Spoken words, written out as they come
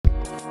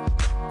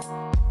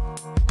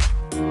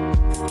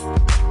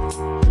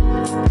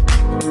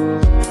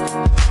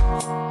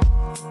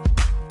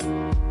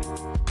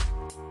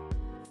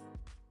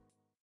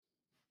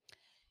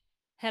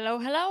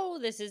Hello.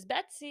 This is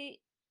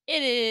Betsy.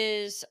 It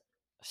is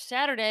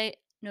Saturday,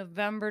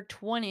 November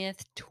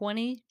 20th,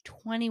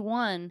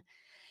 2021.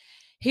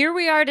 Here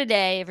we are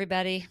today,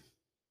 everybody.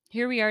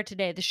 Here we are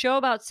today. The show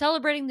about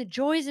celebrating the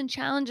joys and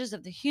challenges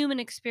of the human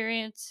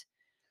experience.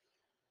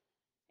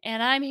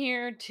 And I'm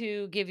here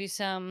to give you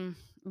some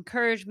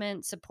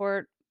encouragement,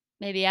 support,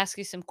 maybe ask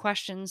you some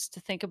questions to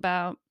think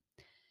about,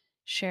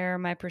 share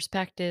my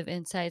perspective,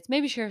 insights,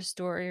 maybe share a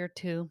story or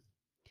two.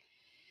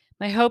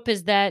 My hope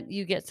is that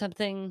you get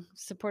something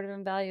supportive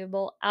and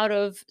valuable out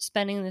of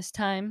spending this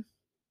time.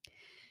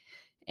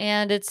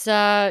 And it's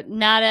not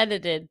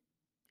edited.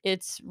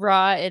 It's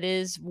raw. It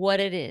is what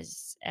it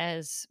is,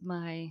 as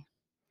my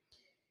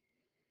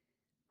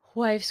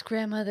wife's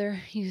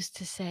grandmother used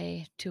to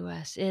say to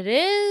us. It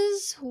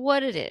is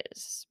what it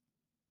is.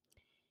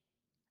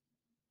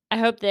 I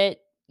hope that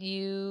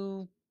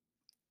you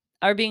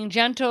are being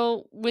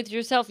gentle with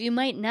yourself. You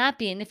might not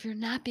be. And if you're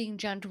not being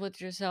gentle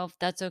with yourself,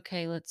 that's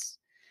okay. Let's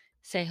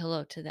say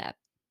hello to that.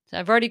 So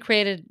I've already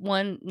created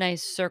one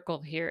nice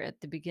circle here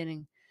at the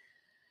beginning.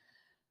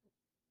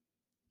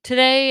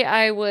 Today,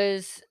 I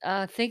was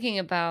thinking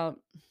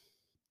about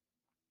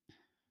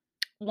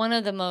one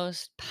of the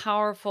most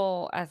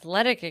powerful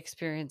athletic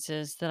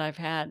experiences that I've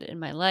had in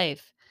my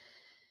life,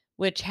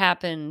 which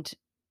happened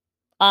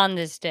on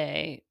this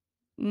day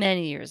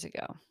many years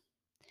ago.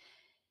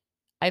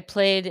 I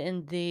played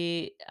in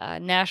the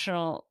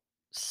national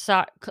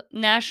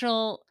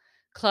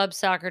club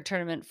soccer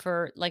tournament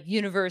for like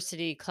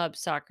university club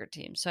soccer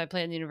team. So I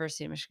played in the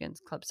University of Michigan's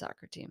club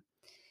soccer team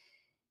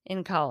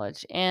in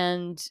college.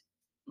 And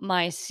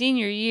my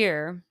senior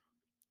year,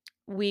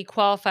 we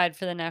qualified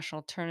for the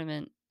national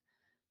tournament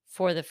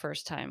for the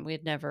first time. We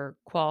had never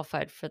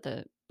qualified for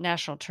the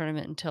national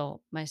tournament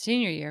until my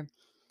senior year.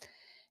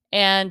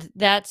 And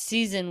that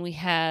season, we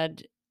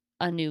had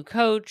a new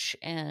coach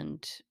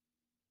and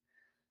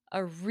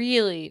a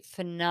really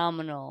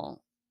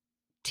phenomenal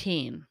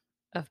team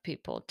of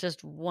people,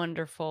 just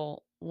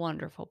wonderful,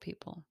 wonderful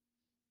people.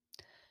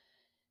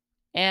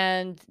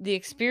 And the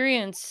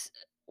experience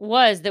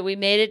was that we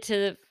made it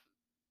to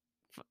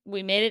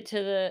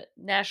the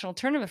national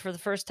tournament for the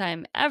first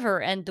time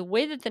ever. And the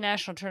way that the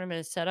national tournament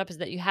is set up is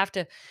that you have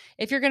to,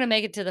 if you're going to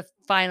make it to the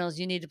finals,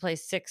 you need to play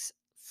 6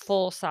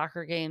 full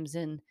soccer games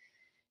in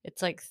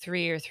it's like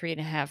 3 or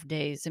 3.5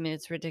 days. I mean,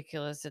 it's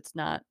ridiculous. It's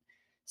not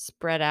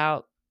spread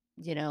out,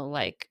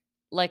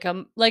 like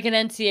an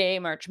NCAA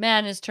March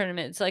Madness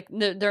tournament. It's like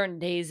there aren't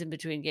days in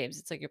between games.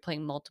 It's like you're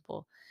playing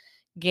multiple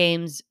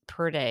games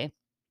per day.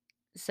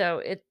 So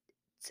it's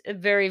a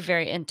very,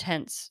 very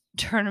intense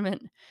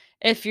tournament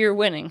if you're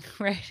winning,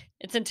 right?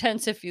 It's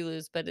intense if you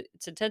lose, but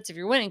it's intense if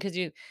you're winning because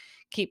you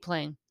keep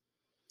playing.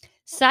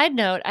 Side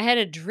note, I had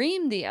a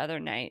dream the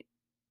other night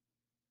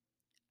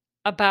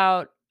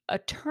about a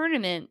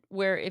tournament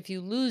where if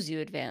you lose, you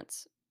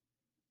advance.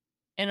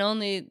 And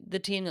only the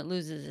team that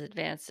loses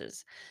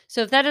advances.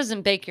 So if that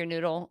doesn't bake your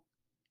noodle,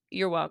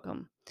 you're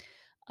welcome.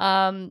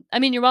 I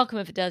mean, you're welcome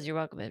if it does, you're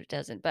welcome if it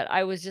doesn't. But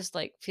I was just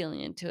like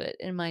feeling into it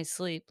in my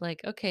sleep. Like,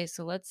 okay,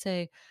 so let's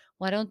say,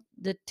 why don't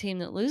the team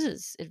that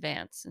loses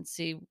advance and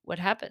see what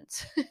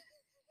happens?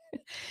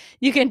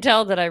 You can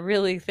tell that I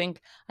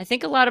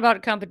think a lot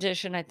about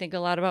competition. I think a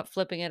lot about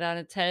flipping it on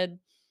its head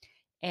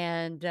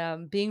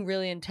and being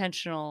really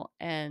intentional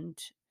and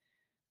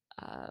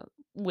uh,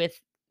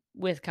 with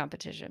with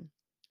competition.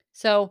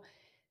 So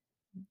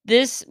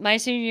this my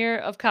senior year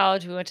of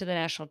college, we went to the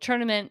national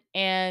tournament,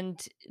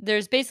 and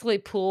there's basically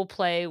pool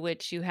play,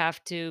 which you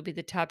have to be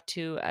the top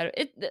two out of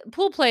it. The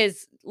pool play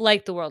is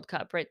like the World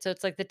Cup, right? So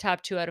it's like the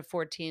top two out of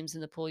 4 teams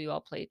in the pool. You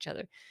all play each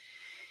other,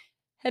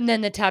 and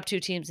then the top 2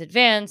 teams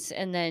advance,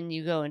 and then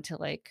you go into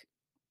like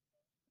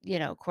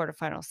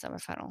quarterfinal,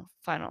 semifinal,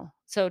 final.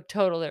 So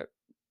total there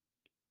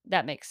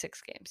that makes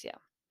 6 games. Yeah.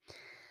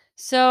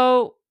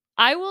 So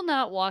I will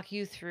not walk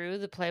you through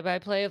the play by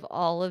play of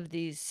all of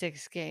these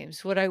 6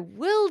 games. What I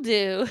will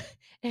do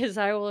is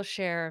I will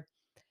share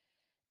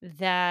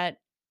that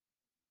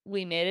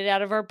we made it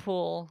out of our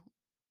pool.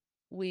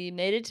 We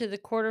made it to the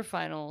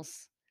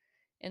quarterfinals.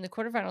 In the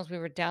quarterfinals, we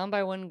were down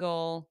by 1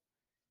 goal.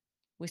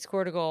 We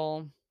scored a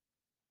goal.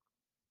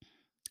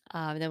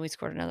 Then we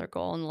scored another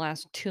goal in the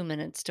last 2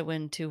 minutes to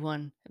win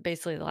 2-1,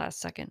 basically the last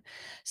second.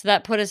 So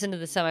that put us into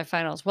the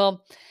semifinals.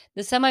 Well,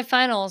 the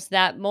semifinals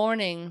that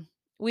morning,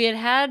 we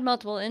had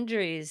multiple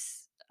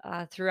injuries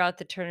throughout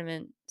the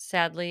tournament,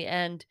 sadly.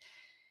 And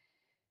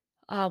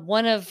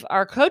one of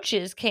our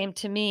coaches came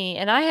to me,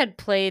 and I had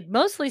played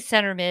mostly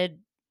center mid,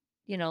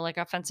 like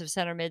offensive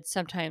center mid.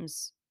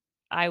 Sometimes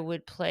I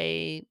would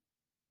play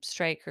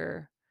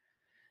striker.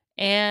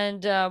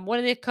 And one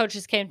of the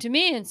coaches came to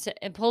me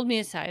and pulled me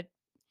aside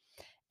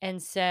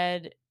and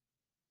said,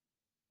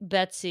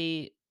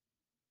 Betsy,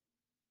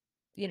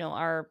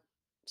 our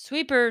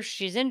sweeper,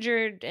 she's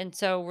injured. And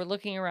so we're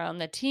looking around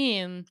the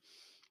team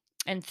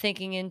and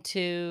thinking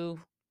into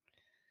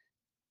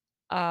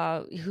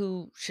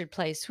who should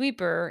play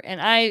sweeper.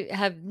 And I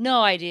have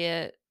no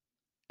idea.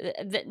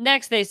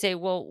 Next, they say,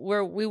 well,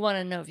 we want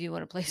to know if you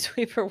want to play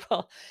sweeper.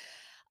 Well,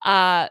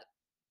 uh,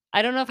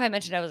 I don't know if I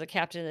mentioned I was a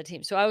captain of the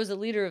team. So I was a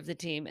leader of the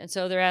team, and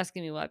so they're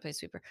asking me, "Will I play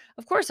sweeper?"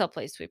 Of course, I'll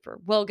play sweeper.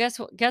 Well, guess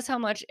what? Guess how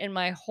much in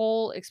my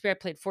whole experience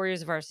I played 4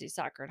 years of varsity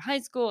soccer in high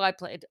school. I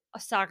played a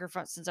soccer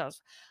front since I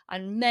was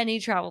on many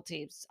travel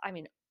teams. I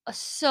mean,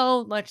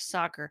 so much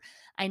soccer.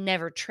 I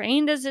never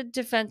trained as a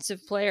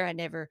defensive player. I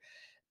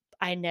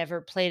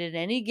never played in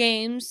any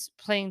games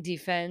playing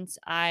defense.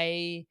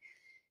 I'd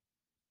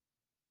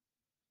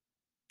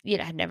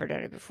never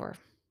done it before.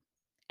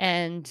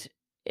 And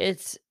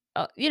it's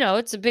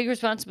it's a big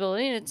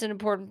responsibility and it's an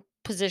important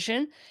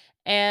position,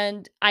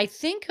 and I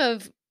think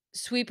of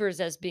sweepers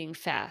as being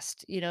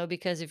fast,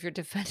 because if you're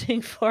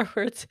defending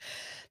forwards,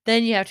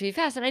 then you have to be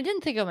fast, and I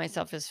didn't think of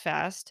myself as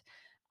fast.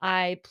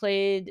 I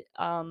played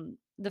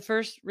the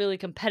first really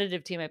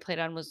competitive team I played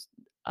on was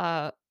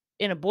uh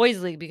in a boys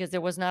league, because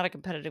there was not a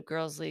competitive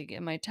girls league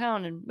in my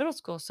town in middle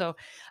school. So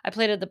I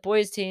played at the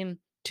boys team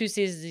 2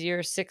 seasons a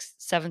year, 6th,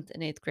 7th,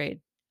 and 8th grade,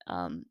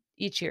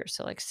 each year,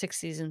 so like 6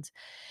 seasons.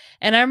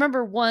 And I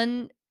remember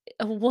one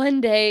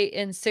day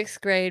in 6th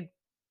grade,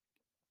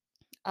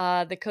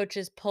 the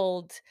coaches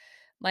pulled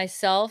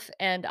myself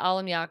and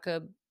Alam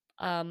Jakob,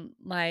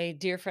 my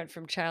dear friend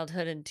from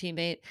childhood and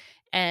teammate,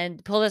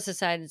 and pulled us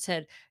aside and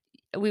said,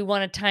 "We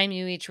want to time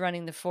you each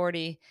running the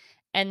 40."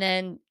 And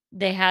then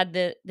they had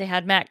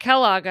Matt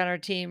Kellogg on our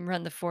team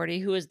run the 40,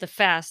 who was the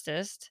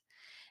fastest.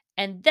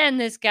 And then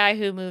this guy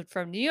who moved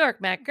from New York,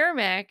 Matt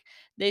Germack,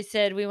 they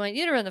said, "We want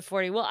you to run the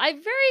 40." Well, I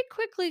very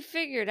quickly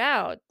figured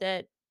out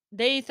that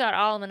they thought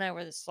Alam and I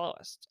were the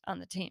slowest on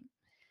the team.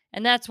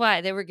 And that's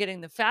why they were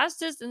getting the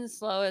fastest and the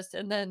slowest.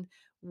 And then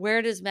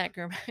where does Matt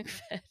Germack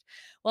fit?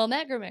 Well,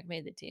 Matt Germack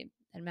made the team.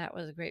 And Matt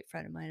was a great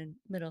friend of mine in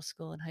middle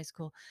school and high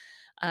school,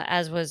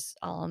 as was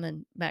Alam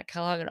and Matt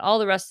Kellogg and all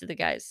the rest of the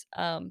guys.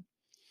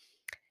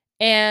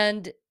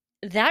 And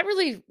that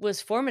really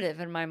was formative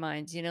in my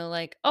mind,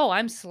 like, "Oh,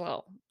 I'm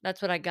slow."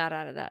 That's what I got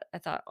out of that. I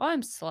thought, "Oh,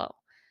 I'm slow,"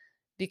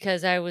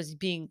 because I was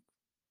being,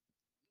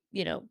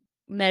 you know,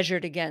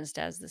 measured against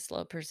as the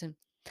slow person.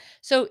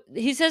 So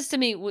he says to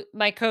me,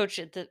 my coach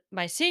at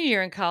my senior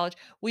year in college,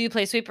 "Will you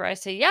play sweeper?" I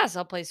say, "Yes,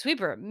 I'll play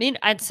sweeper." I mean,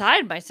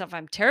 inside myself,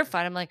 I'm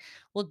terrified. I'm like,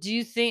 "Well, do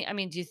you think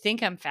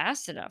I'm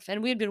fast enough?"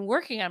 And we had been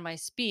working on my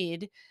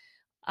speed,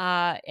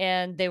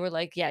 and they were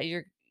like, "Yeah,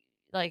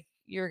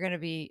 you're gonna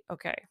be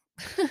okay."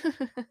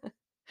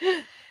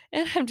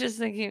 And I'm just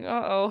thinking,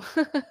 "Uh-oh."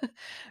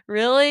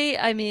 Really?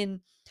 I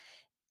mean,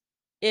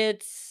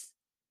 it's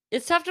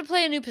it's tough to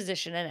play a new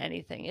position in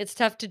anything. It's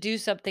tough to do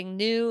something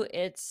new.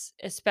 It's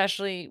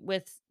especially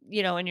with,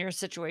 in your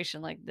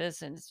situation like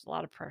this, and it's a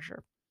lot of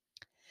pressure.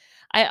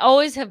 I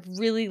always have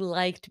really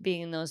liked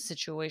being in those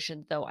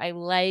situations, though.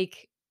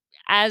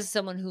 As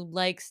someone who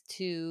likes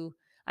to,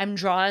 I'm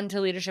drawn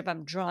to leadership.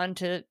 I'm drawn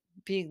to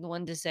being the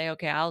one to say,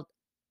 "Okay, I'll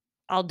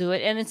do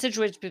it." And in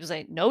situations people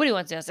say nobody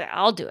wants to, I say,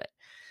 "I'll do it."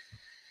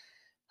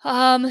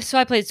 So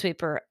I played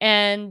sweeper,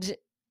 and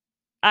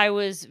I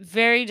was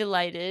very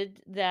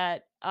delighted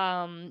that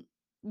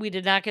we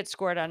did not get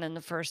scored on in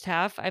the first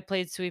half. I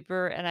played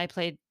sweeper and I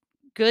played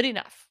good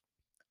enough.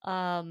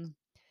 Um,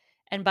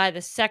 and by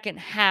the second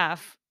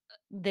half,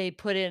 they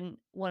put in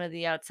one of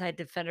the outside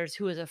defenders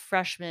who was a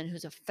freshman,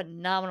 who's a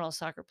phenomenal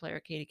soccer player,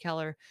 Katie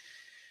Keller.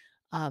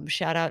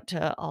 Shout out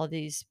to all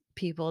these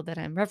people that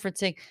I'm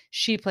referencing.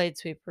 She played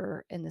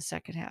sweeper in the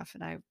second half,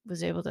 and I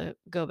was able to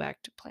go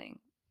back to playing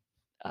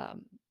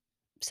um,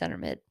 center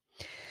mid.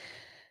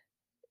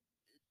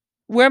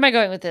 Where am I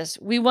going with this?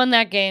 We won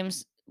that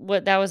games.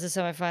 What That was the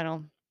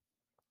semifinal,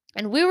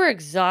 and we were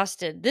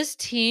exhausted. This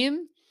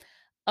team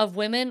of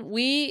women,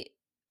 we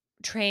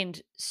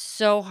trained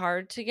so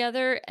hard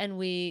together and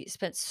we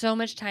spent so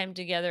much time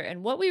together.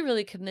 And what we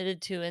really committed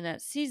to in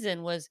that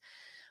season was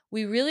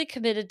we really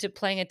committed to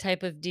playing a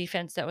type of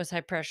defense that was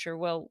high pressure.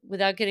 Well,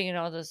 without getting into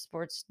all the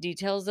sports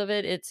details of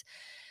it, it's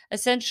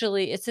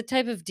a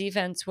type of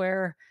defense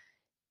where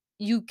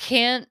you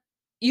can't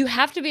you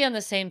have to be on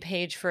the same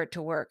page for it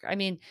to work. I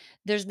mean,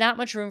 there's not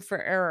much room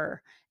for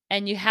error,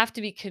 and you have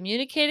to be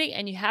communicating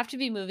and you have to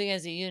be moving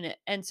as a unit.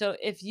 And so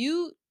if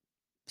you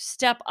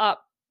step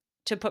up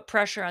to put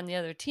pressure on the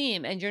other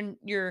team and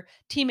your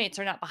teammates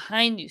are not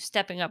behind you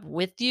stepping up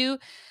with you,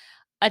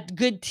 a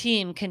good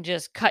team can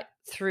just cut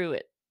through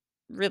it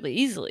really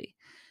easily.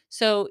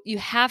 So you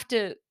have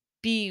to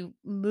be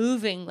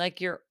moving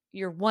like you're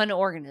one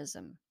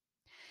organism.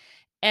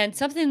 And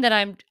something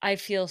that I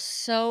feel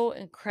so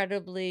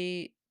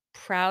incredibly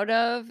proud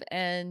of,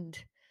 and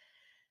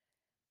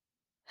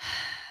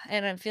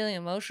I'm feeling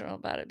emotional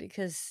about it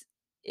because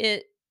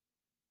it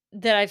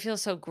that I feel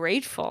so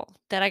grateful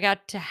that I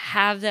got to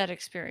have that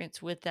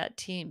experience with that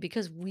team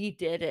because we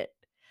did it.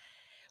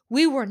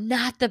 We were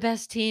not the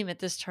best team at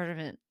this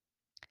tournament.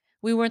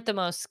 We weren't the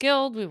most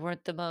skilled, we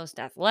weren't the most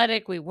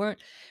athletic, we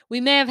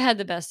may have had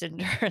the best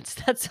endurance.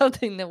 That's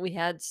something that we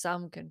had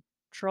some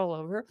control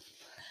over.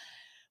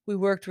 We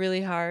worked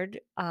really hard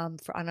on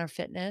our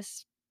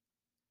fitness.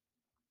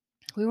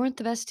 We weren't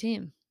the best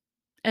team,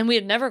 and we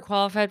had never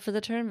qualified for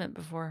the tournament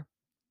before.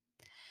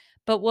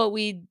 But what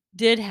we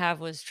did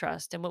have was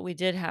trust, and what we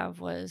did have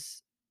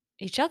was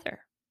each other.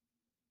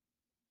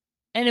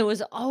 And it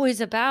was always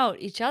about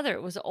each other.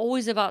 It was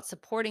always about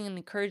supporting and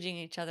encouraging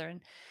each other,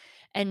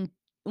 and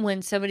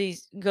when somebody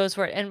goes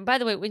for it, and by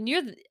the way, when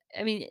you're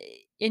I mean,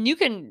 and you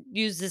can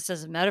use this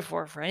as a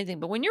metaphor for anything,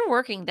 but when you're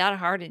working that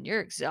hard and you're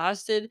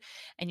exhausted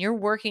and you're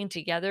working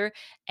together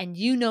and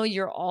you know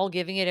you're all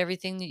giving it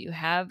everything that you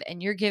have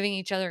and you're giving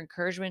each other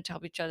encouragement to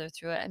help each other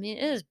through it. I mean,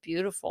 it is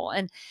beautiful.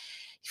 And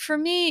for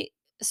me,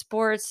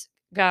 sports,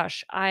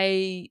 gosh,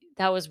 I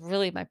that was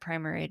really my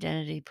primary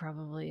identity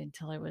probably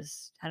until I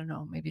was, I don't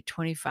know, maybe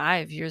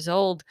 25 years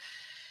old.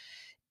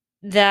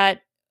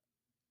 That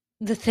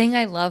the thing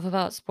I love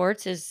about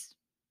sports is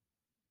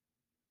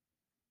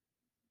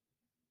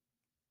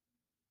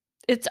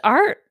it's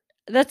art.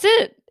 That's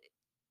it.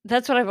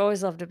 That's what I've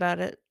always loved about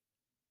it.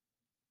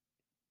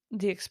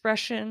 The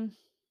expression,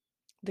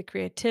 the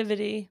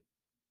creativity,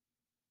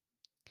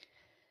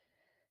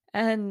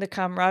 and the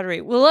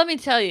camaraderie. Well, let me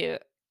tell you,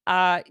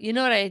 you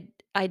know what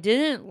I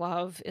didn't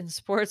love in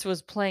sports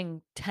was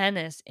playing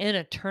tennis in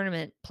a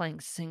tournament, playing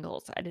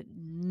singles. I did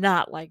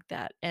not like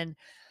that. And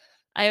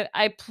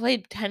I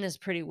played tennis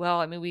pretty well.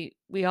 I mean,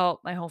 we all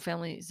my whole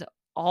family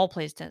all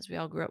plays tennis. We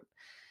all grew up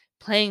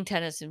playing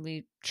tennis and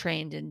we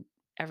trained and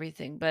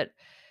everything. But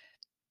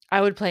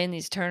I would play in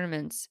these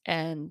tournaments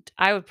and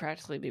I would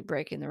practically be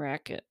breaking the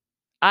racket.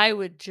 I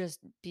would just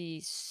be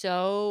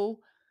so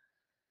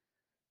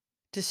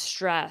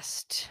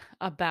distressed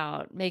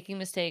about making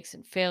mistakes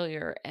and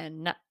failure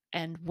and not,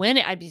 and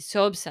winning. I'd be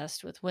so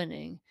obsessed with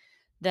winning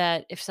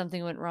that if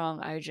something went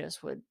wrong, I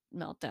just would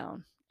melt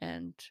down.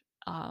 And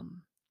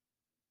um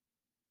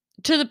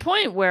to the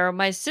point where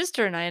my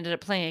sister and I ended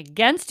up playing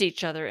against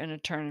each other in a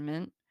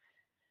tournament.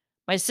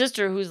 My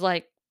sister, who's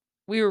like,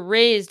 we were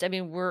raised, I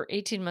mean, we're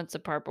 18 months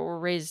apart, but we're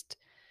raised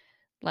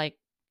like,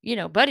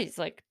 buddies,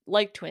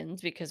 like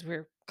twins because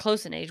we're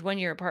close in age, 1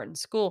 year apart in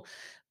school.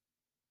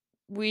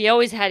 We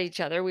always had each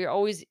other. We were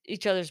always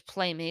each other's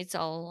playmates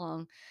all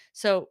along.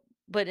 So,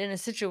 but in a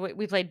situation,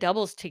 we played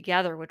doubles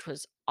together, which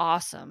was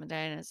awesome. And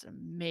Diana's an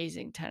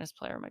amazing tennis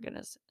player. My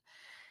goodness.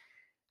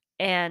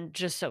 And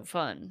just so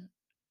fun.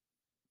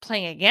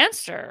 Playing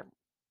against her,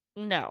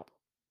 no.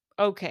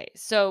 Okay.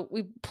 So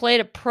we played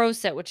a pro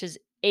set, which is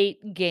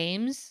 8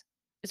 games.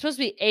 It's supposed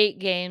to be 8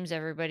 games,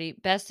 everybody.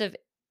 Best of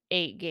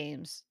 8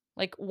 games.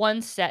 Like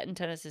one set in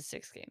tennis is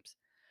 6 games.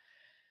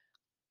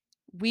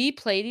 We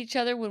played each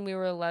other when we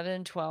were 11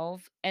 and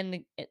 12,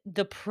 and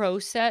the pro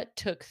set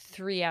took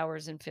 3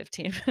 hours and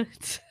 15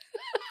 minutes.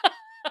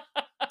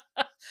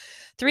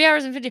 3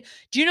 hours and 15.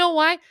 Do you know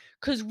why?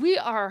 Because we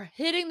are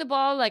hitting the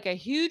ball like a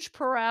huge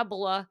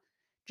parabola,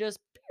 just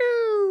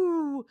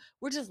pew!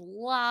 We're just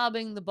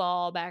lobbing the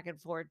ball back and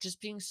forth, just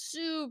being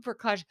super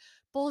cautious.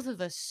 Both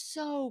of us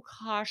so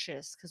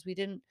cautious because we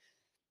didn't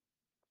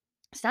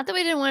it's not that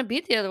we didn't wanna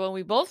beat the other one,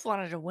 we both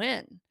wanted to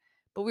win,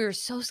 but we were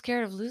so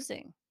scared of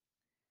losing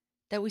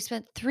that we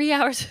spent 3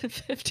 hours and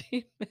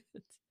 15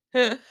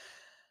 minutes.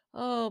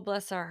 Oh,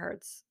 bless our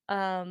hearts.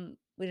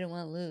 We didn't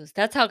wanna lose.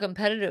 That's how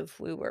competitive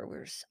we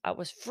were. I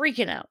was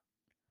freaking out.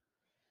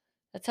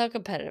 That's how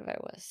competitive I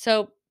was.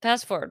 So,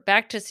 fast forward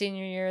back to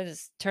senior year,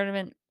 this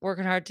tournament,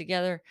 working hard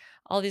together,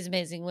 all these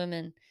amazing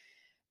women,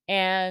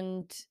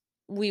 and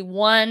we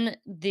won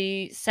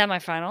the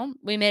semifinal.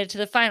 We made it to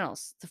the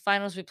finals. The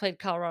finals, we played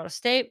Colorado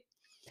State.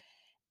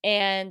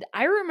 And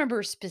I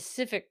remember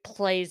specific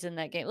plays in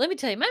that game. Let me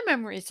tell you, my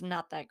memory is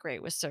not that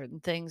great with certain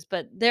things,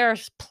 but there are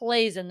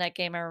plays in that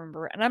game I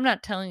remember. And I'm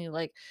not telling you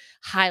like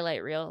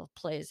highlight reel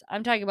plays.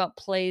 I'm talking about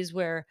plays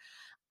where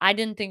I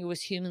didn't think it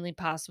was humanly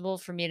possible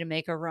for me to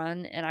make a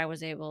run and I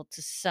was able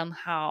to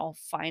somehow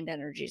find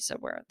energy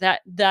somewhere.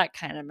 That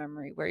kind of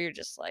memory where you're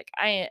just like,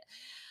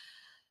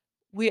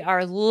 we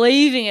are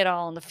leaving it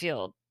all on the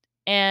field.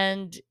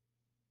 And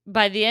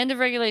by the end of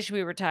regulation,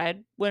 we were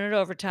tied, went it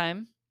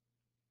overtime,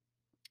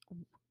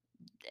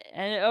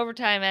 and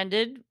overtime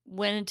ended,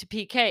 went into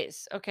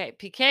PKs. Okay,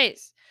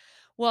 PKs.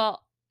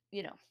 Well,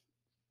 you know,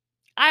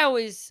 I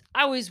always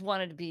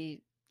wanted to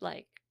be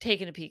like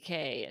taking a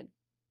PK and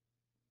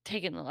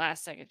taking the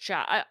last second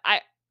shot.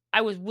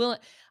 I was willing.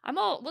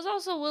 Was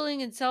also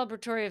willing and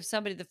celebratory of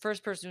somebody, the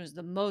first person who was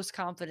the most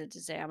confident to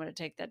say, "I'm going to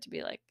take that," to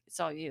be like, "It's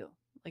all you.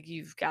 Like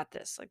you've got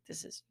this. Like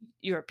this is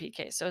your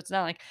PK." So it's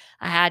not like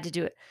I had to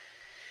do it.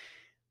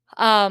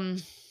 Um,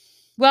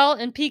 well,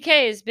 in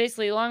PKs,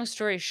 basically, long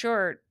story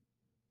short,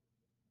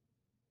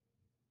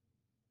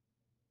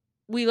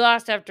 we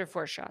lost after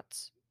 4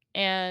 shots,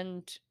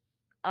 and,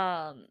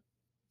 um,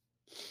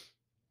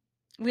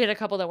 we had a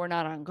couple that were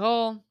not on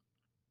goal,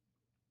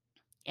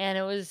 and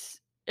it was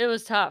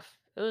tough.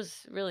 It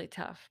was really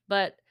tough,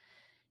 but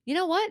you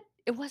know what?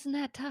 It wasn't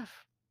that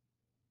tough.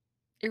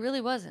 It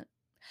really wasn't.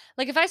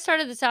 Like, if I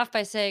started this off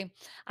by saying,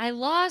 "I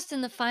lost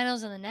in the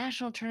finals in the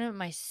national tournament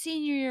my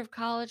senior year of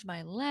college,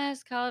 my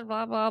last college,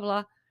 blah, blah,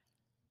 blah,"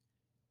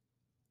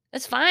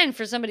 it's fine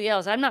for somebody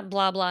else. I'm not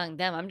blah blahing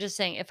them. I'm just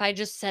saying if I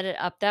just set it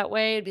up that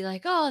way, it'd be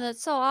like, "Oh,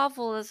 that's so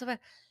awful. That's so bad."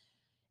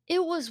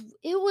 It was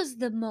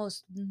the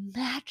most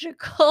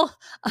magical,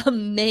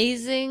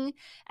 amazing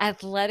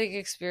athletic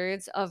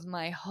experience of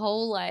my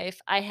whole life.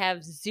 I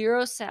have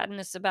 0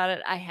 sadness about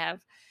it. I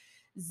have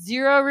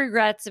Zero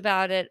regrets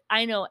about it.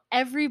 I know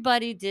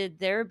everybody did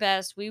their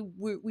best.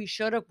 We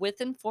showed up with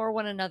and for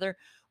one another.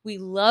 We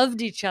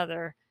loved each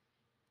other.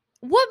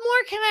 What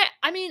more can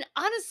I mean,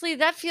 honestly,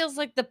 that feels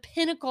like the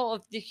pinnacle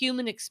of the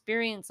human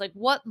experience. Like,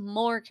 what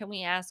more can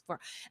we ask for?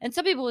 And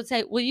some people would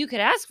say, well, you could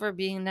ask for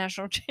being a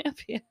national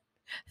champion.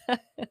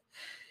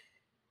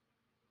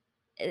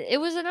 It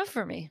was enough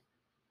for me.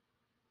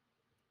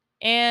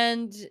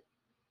 And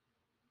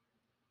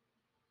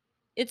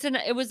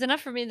it was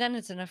enough for me then,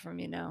 it's enough for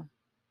me now.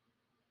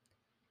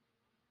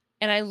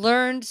 And I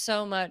learned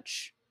so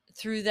much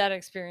through that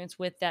experience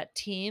with that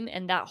team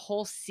and that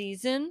whole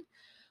season,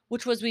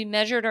 which was we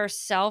measured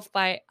ourselves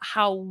by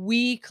how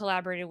we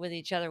collaborated with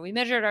each other. We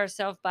measured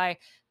ourselves by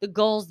the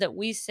goals that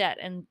we set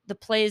and the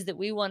plays that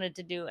we wanted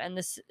to do and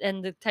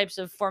the types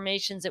of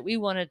formations that we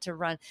wanted to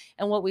run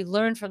and what we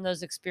learned from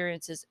those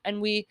experiences.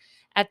 And we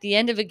at the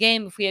end of a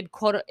game,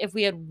 if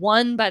we had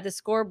won by the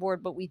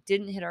scoreboard but we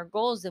didn't hit our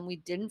goals, then we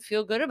didn't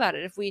feel good about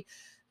it. If we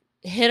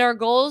hit our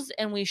goals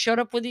and we showed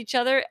up with each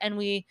other and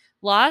we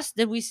lost,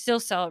 then we still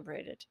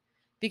celebrated.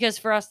 Because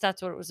for us,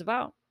 that's what it was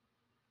about.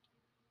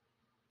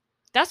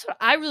 That's what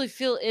I really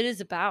feel it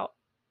is about.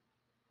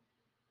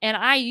 And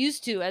I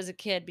used to, as a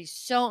kid, be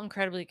so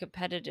incredibly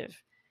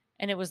competitive.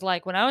 And it was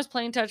like when I was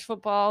playing touch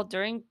football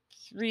during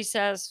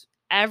recess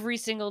every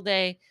single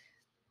day,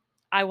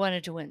 I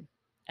wanted to win.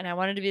 And I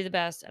wanted to be the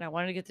best. And I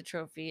wanted to get the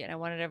trophy. And I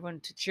wanted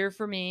everyone to cheer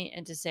for me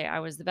and to say I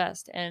was the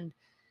best. And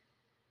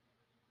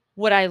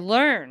what I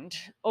learned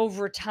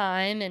over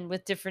time and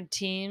with different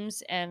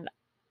teams and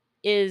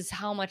is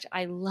how much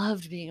I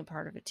loved being a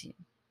part of a team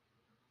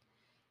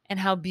and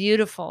how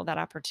beautiful that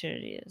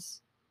opportunity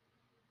is.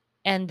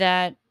 And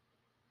that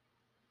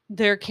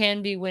there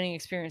can be winning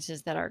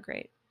experiences that are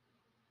great.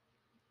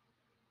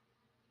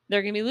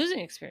 There can be losing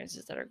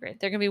experiences that are great.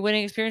 There can be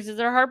winning experiences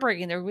that are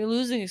heartbreaking. There can be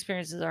losing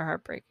experiences that are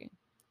heartbreaking.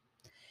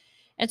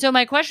 And so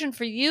my question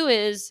for you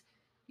is,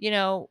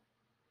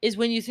 is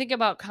when you think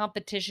about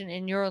competition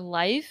in your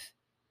life,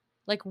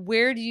 like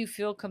where do you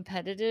feel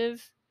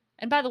competitive?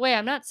 And by the way,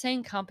 I'm not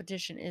saying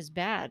competition is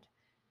bad.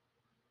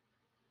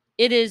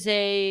 It is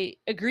a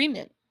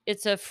agreement.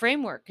 It's a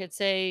framework. It's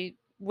a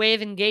way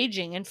of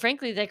engaging. And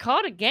frankly, they call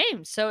it a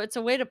game. So it's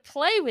a way to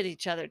play with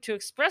each other, to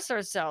express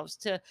ourselves,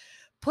 to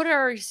put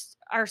our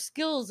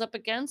skills up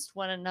against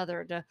one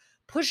another, to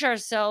push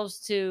ourselves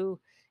to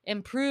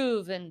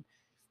improve and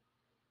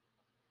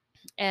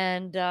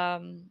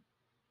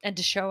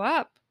to show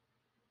up.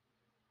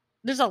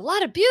 There's a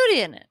lot of beauty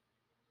in it.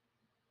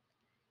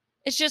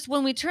 It's just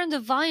when we turn the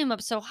volume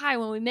up so high,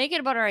 when we make it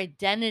about our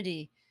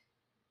identity,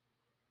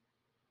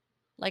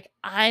 like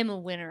I'm a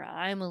winner,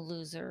 I'm a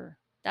loser,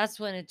 that's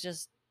when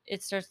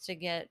it starts to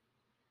get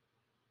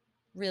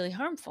really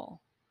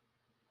harmful.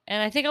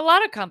 And I think a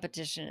lot of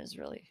competition is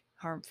really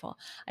harmful.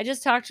 I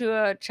just talked to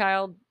a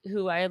child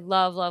who I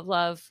love, love,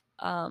 love.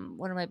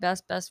 One of my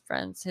best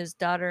friends, his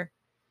daughter.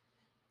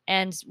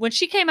 And when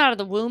she came out of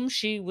the womb,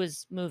 she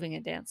was moving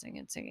and dancing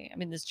and singing. I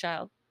mean, this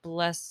child,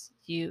 bless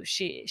you,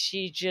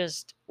 she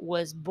just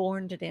was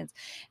born to dance.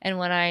 And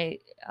when I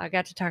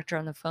got to talk to her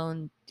on the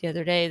phone the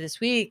other day, this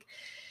week,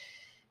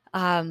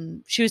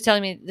 she was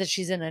telling me that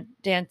she's in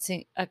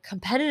a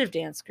competitive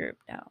dance group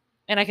now.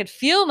 And I could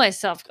feel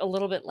myself a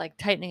little bit like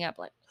tightening up,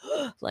 like,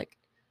 like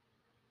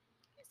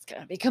it's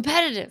gonna be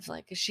competitive.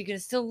 Like, is she gonna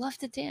still love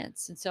to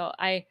dance? And so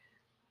I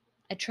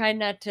try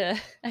not to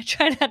I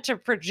try not to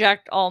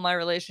project all my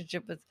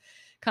relationship with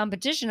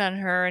competition on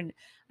her. And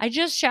I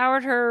just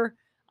showered her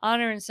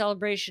honor and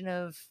celebration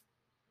of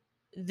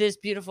this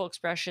beautiful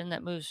expression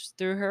that moves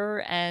through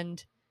her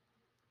and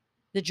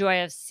the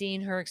joy of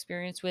seeing her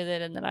experience with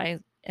it. And that I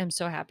am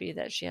so happy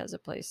that she has a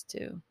place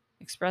to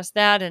express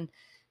that and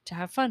to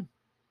have fun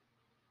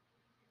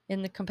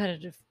in the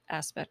competitive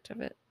aspect of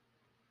it.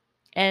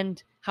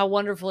 And how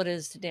wonderful it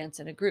is to dance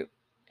in a group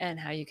and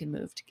how you can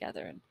move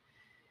together and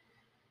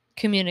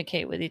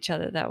communicate with each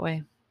other that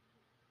way.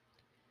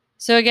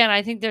 So again,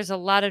 I think there's a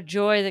lot of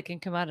joy that can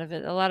come out of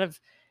it, a lot of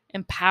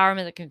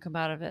empowerment that can come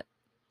out of it.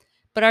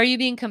 But are you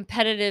being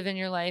competitive in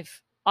your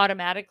life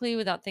automatically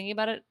without thinking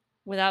about it,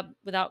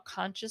 without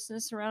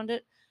consciousness around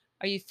it?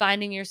 Are you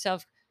finding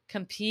yourself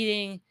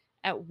competing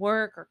at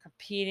work or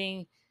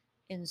competing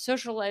in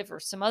social life or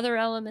some other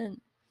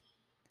element?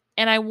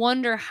 And I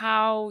wonder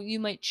how you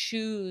might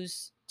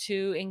choose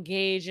to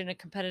engage in a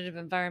competitive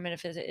environment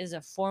if it is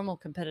a formal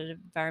competitive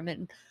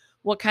environment.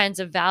 What kinds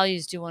of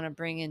values do you want to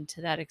bring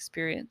into that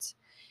experience?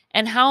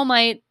 And how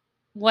might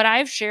what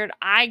I've shared,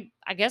 I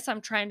guess I'm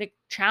trying to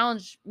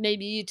challenge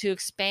maybe you to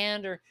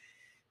expand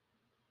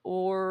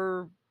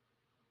or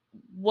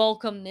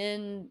welcome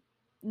in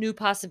new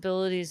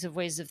possibilities of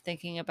ways of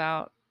thinking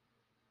about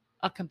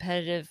a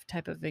competitive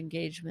type of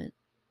engagement.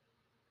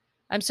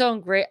 I'm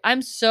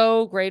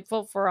so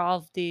grateful for all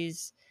of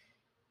these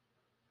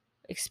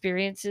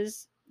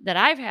experiences that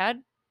I've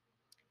had.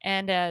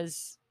 And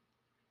as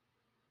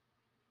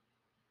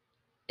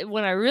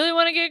when I really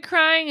want to get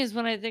crying is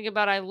when I think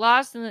about I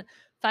lost in the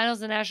finals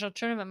of the national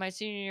tournament my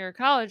senior year of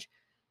college,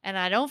 and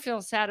I don't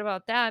feel sad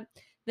about that.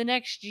 the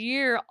next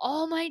year,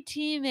 all my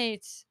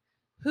teammates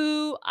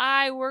who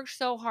I worked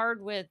so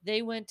hard with,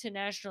 they went to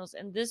nationals,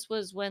 and this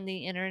was when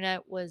the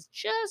internet was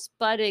just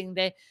budding.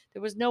 There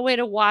was no way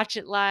to watch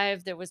it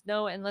live. There was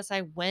no, unless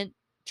I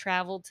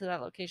traveled to that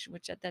location,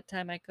 which at that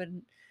time I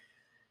couldn't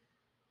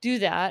do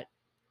that.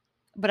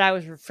 But I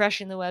was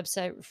refreshing the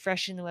website,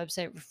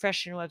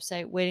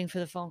 waiting for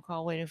the phone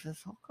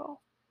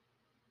call.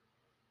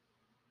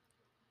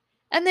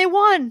 And they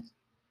won.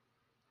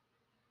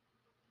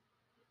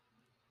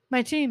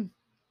 My team.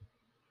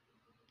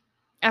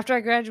 After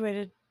I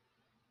graduated.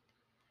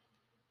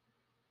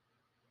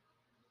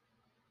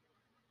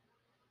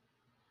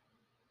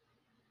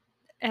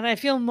 And I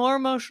feel more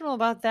emotional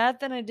about that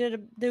than I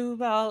do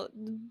about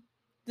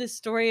the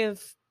story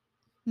of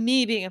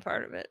me being a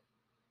part of it.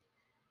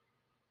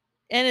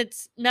 And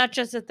it's not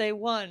just that they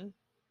won,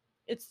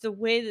 it's the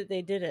way that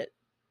they did it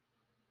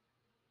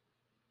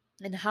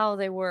and how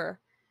they were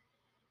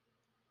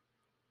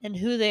and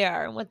who they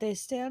are and what they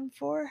stand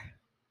for.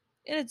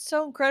 And it's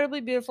so incredibly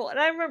beautiful. And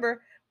I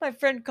remember my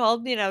friend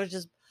called me and I was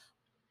just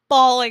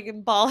bawling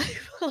and bawling,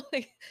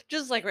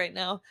 just like right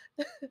now,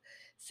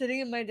 sitting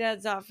in my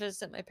dad's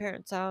office at my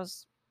parents'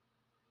 house.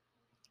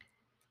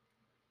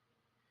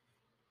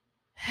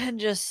 And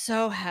just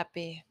so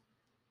happy.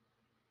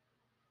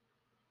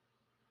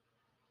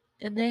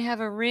 And they have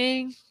a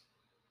ring.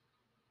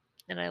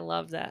 And I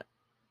love that.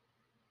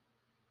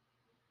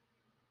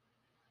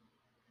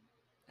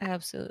 I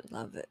absolutely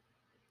love it.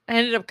 I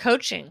ended up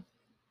coaching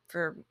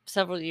for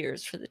several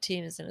years for the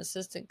team as an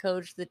assistant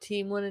coach. The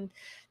team went in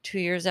 2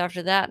 years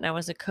after that, and I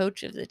was a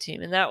coach of the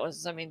team. And that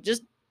was, I mean,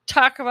 just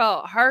talk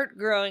about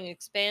heart-growing,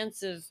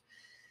 expansive.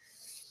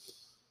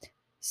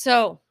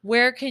 So,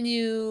 where can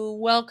you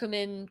welcome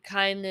in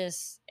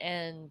kindness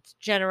and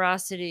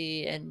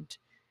generosity and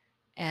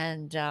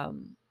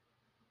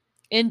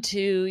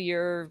into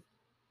your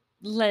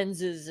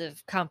lenses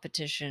of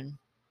competition?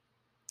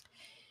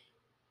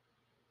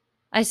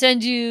 I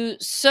send you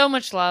so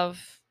much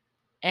love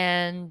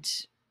and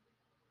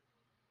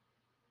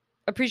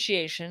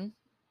appreciation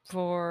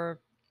for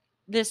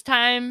this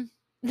time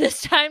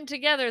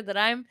together that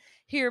I'm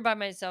here by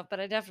myself, but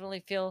I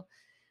definitely feel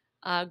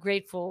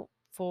grateful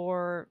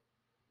for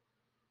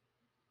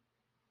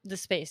the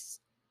space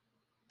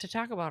to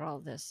talk about all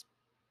of this.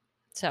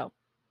 So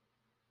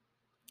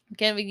I'm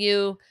giving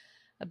you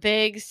a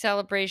big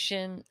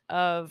celebration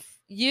of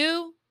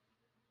you,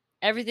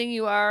 everything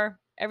you are,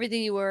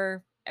 everything you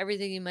were,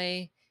 everything you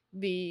may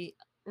be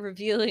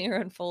revealing or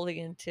unfolding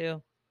into.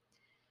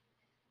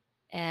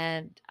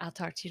 And I'll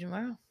talk to you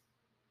tomorrow.